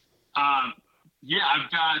 Yeah, I've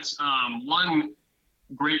got one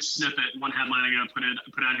great snippet, one headline I'm going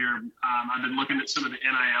to put out here. I've been looking at some of the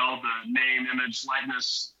NIL, the name, image,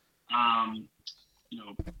 likeness,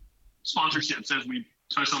 sponsorships, as we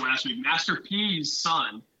touched on last week. Master P's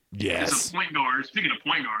son is a point guard. Speaking of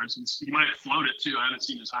point guards, he might float it too. I haven't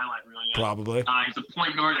seen his highlight really yet. Probably. He's a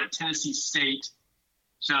point guard at Tennessee State.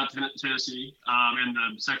 Shout out to Tennessee in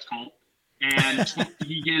the sex cult. And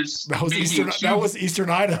he is that was Eastern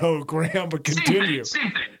Idaho, Graham, but continue.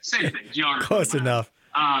 Same thing. Geography. Close enough.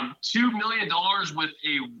 $2 million with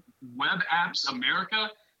a Web Apps America,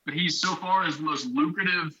 but he's so far is the most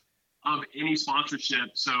lucrative of any sponsorship.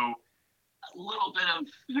 So a little bit of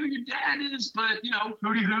who your dad is, but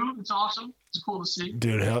hooty hoo, it's awesome. It's cool to see.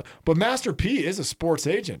 Dude, hell. But Master P is a sports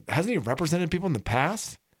agent. Hasn't he represented people in the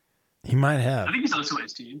past? He might have. I think he's on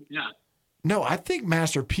somebody's team. Yeah. No, I think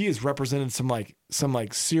Master P has represented some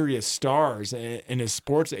serious stars in his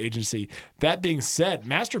sports agency. That being said,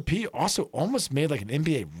 Master P also almost made like an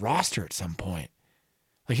NBA roster at some point.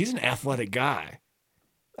 Like he's an athletic guy.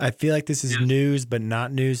 I feel like this is news, but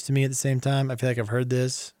not news to me at the same time. I feel like I've heard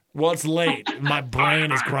this. Well, it's late. My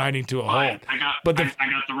brain is grinding to a halt. I got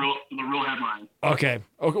the real headline. Okay.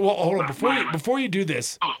 Well, hold on. Before you do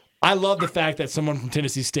this, I love the fact that someone from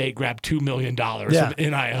Tennessee State grabbed $2 million from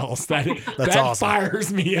NILs. That awesome.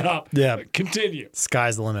 Fires me up. Yeah. Continue.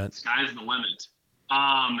 Sky's the limit. Sky's the limit.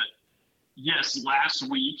 Yes, last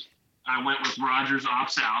week I went with Rodgers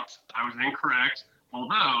opts out. I was incorrect,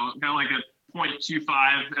 although got like a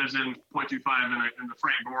 0.25, as in 0.25 in the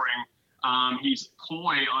Frank Goring. He's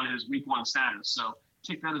coy on his week 1 status, so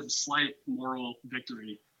take that as a slight moral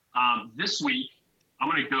victory. This week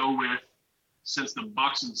I'm going to go with, since the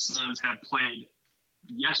Bucks and Suns had played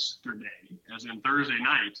yesterday, as in Thursday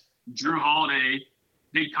night, Drew Holiday,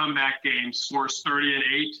 big comeback game, scores 30 and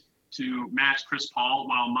 8 to match Chris Paul,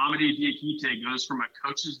 while Mamadi Diakite goes from a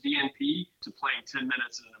coach's DNP to playing 10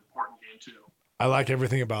 minutes in an important game too. I like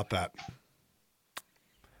everything about that.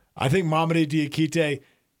 I think Mamadi Diakite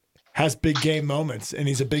has big game moments, and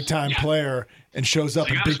he's a big-time player and shows up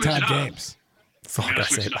in big-time games. That's all I got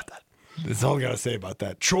to say about that. That's all I got to say about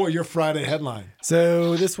that. Troy, your Friday headline.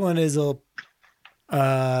 So this one is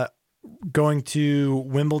going to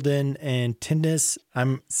Wimbledon and tennis.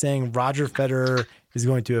 I'm saying Roger Federer is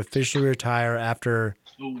going to officially retire after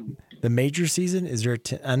the major season. Is there?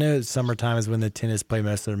 I know summertime is when the tennis play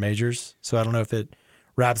most of their majors, so I don't know if it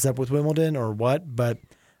wraps up with Wimbledon or what. But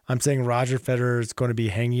I'm saying Roger Federer is going to be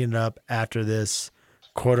hanging it up after this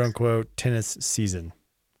quote unquote tennis season.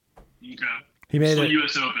 Okay. He made it.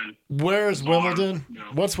 U.S. Open. Where is Wimbledon? No.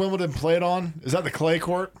 What's Wimbledon played on? Is that the clay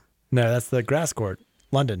court? No, that's the grass court.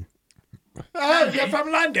 London. Oh, you're from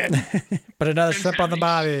London. Put another strip on the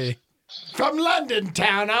body. From London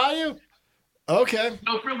town, are you? Okay.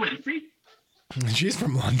 Oprah Winfrey. She's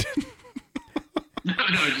from London. No,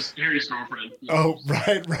 just Harry's girlfriend. Oh,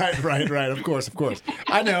 right. Of course.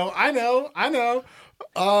 I know.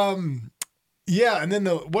 Yeah, and then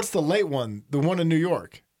what's the late one? The one in New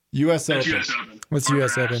York. U.S. That's Open. U.S. Open. What's Or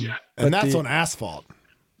U.S. ass, Open? yeah. And that's on asphalt.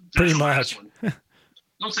 Pretty That's the much. last one.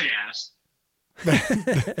 Don't say ass.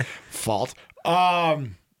 Fault. All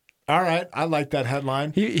right. I like that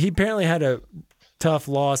headline. He apparently had a tough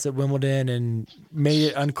loss at Wimbledon and made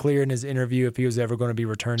it unclear in his interview if he was ever going to be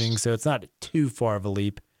returning. So it's not too far of a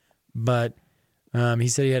leap, but he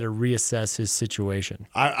said he had to reassess his situation.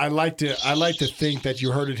 I like to think that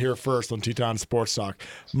you heard it here first on Teton Sports Talk.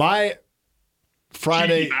 My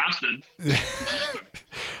Friday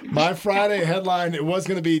headline, it was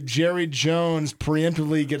going to be Jerry Jones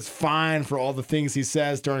preemptively gets fined for all the things he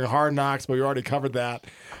says during Hard Knocks, but we already covered that.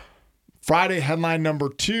 Friday headline number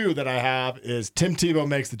 2 that I have is Tim Tebow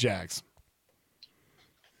makes the Jags.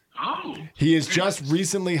 Oh. He is just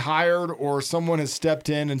recently hired, or someone has stepped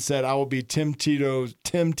in and said, I will be Tim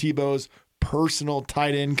Tebow's personal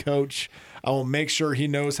tight end coach. I will make sure he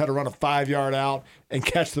knows how to run a 5-yard out and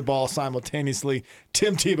catch the ball simultaneously.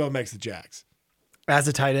 Tim Tebow makes the Jags. As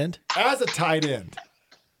a tight end? As a tight end.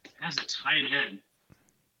 As a tight end.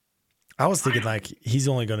 I was thinking like he's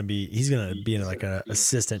going to be in like an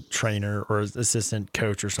assistant trainer or assistant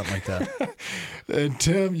coach or something like that. And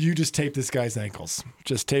Tim, you just tape this guy's ankles.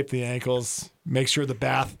 Just tape the ankles. Make sure the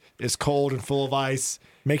bath is cold and full of ice.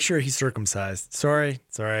 Make sure he's circumcised. Sorry.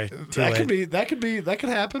 Too That late. could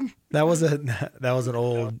happen. That was an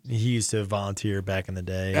old. He used to volunteer back in the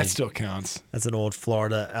day. That still counts. That's an old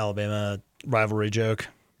Florida-Alabama rivalry joke.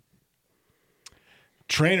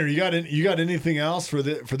 Trainer, you got anything else for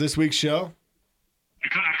this week's show? I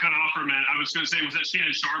cut off for a minute. I was going to say, was that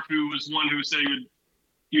Shannon Sharp who was one who said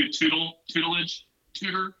he would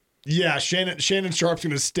tutor? Yeah, Shannon Sharp's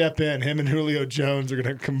going to step in. Him and Julio Jones are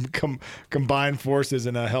going to combine forces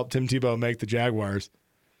and help Tim Tebow make the Jaguars.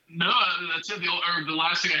 No, that's it. The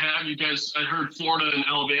last thing I have, you guys, I heard Florida and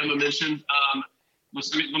Alabama mentioned.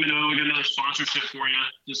 Let me know. We got another sponsorship for you,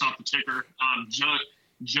 just off the ticker.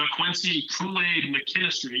 Quincy Kool-Aid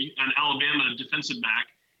McKinstry, an Alabama defensive back,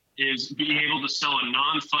 is being able to sell a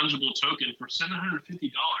non-fungible token for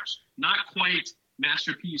 $750. Not quite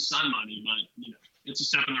Master P's son money, but it's a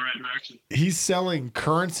step in the right direction. He's selling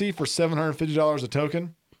currency for $750 a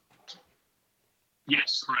token?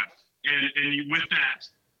 Yes, correct. And you, with that,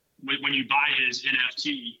 when you buy his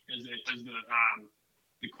NFT, as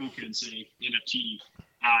the cool kids say, NFT,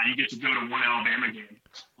 you get to go to one Alabama game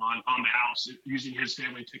on the house using his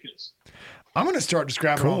family tickets. I'm going to start just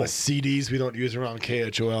grabbing all the CDs we don't use around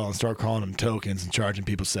KHOL and start calling them tokens and charging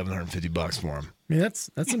people $750 for them. I mean, that's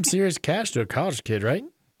some serious cash to a college kid, right?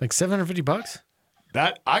 Like $750.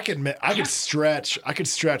 That I could stretch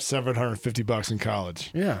 $750 in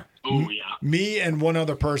college. Yeah. Oh yeah. Me and one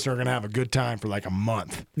other person are going to have a good time for like a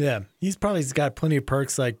month. Yeah. He's got plenty of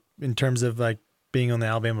perks, like in terms of like being on the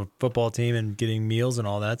Alabama football team and getting meals and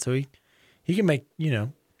all that. So he can make,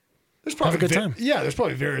 There's probably have a good time. Yeah, there's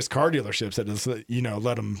probably various car dealerships that just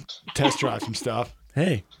let them test drive some stuff.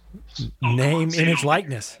 Hey, name, image,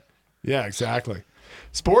 likeness. Yeah, exactly.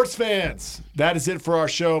 Sports fans, that is it for our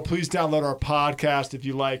show. Please download our podcast if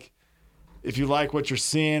you like what you're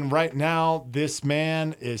seeing. Right now, this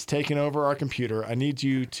man is taking over our computer. I need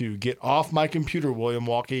you to get off my computer, William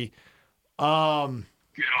Walkie. Get off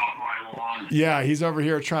my lawn. Yeah, he's over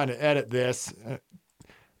here trying to edit this.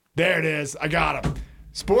 There it is. I got him.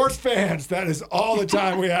 Sports fans, that is all the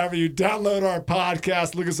time we have for you. Download our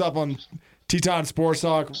podcast. Look us up on Teton Sports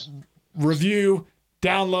Talk. Review,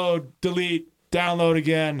 download, delete, download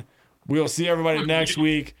again. We'll see everybody next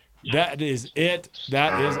week. That is it.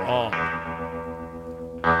 That is all.